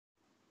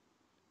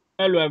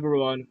Hello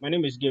everyone, my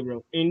name is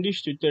Gabriel. In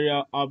this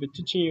tutorial, I'll be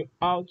teaching you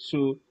how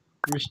to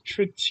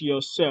restrict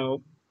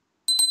yourself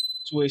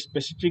to a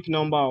specific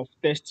number of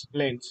text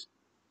lengths.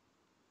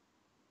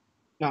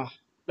 Now,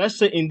 let's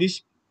say in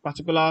this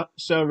particular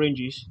cell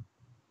ranges,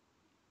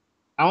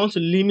 I want to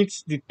limit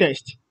the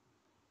text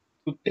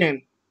to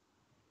 10.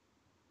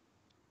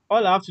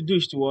 All I have to do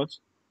is to what?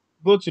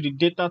 Go to the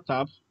data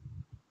tab,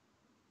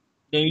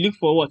 then you look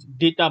for what?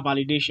 Data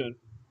validation.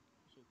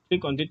 So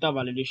click on data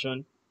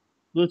validation,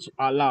 go to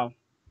allow.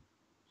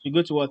 So you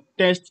go to what?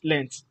 Text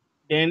length.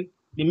 Then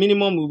the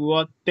minimum will be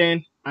what?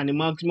 10 and the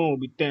maximum will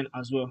be 10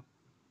 as well.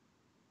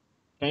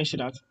 Can you see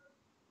that?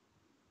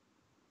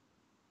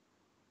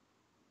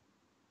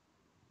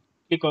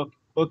 Click on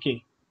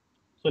OK.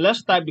 So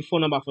let's type the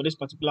phone number for this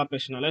particular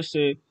person. Now let's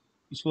say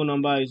his phone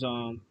number is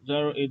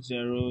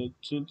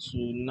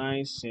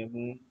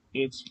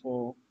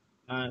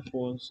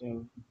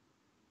 08022978447.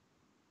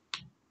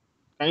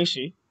 Can you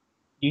see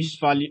this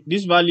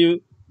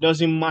value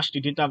doesn't match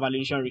the data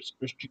validation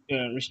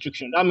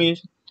restriction. That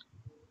means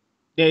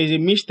there is a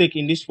mistake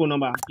in this phone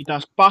number. It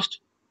has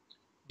passed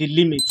the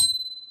limit.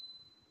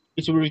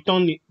 It will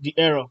return the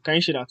error. Can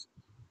you see that?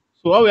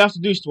 So all we have to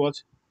do is to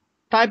what?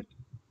 Type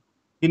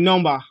the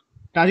number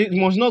that it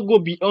must not go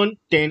beyond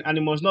 10 and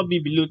it must not be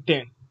below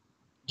 10.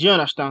 Do you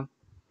understand?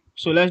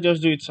 So let's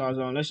just do it as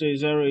let's say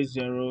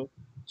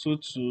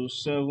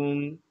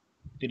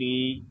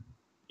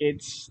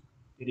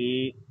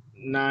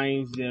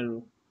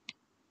 08022738390.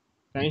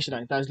 Can you see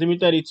that? It has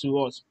limited it to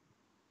what?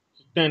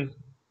 To 10.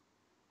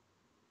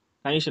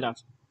 Can you see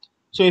that?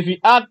 So if you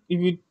add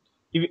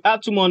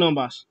two more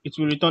numbers, it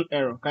will return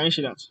error. Can you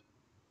see that?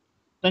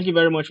 Thank you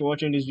very much for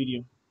watching this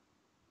video.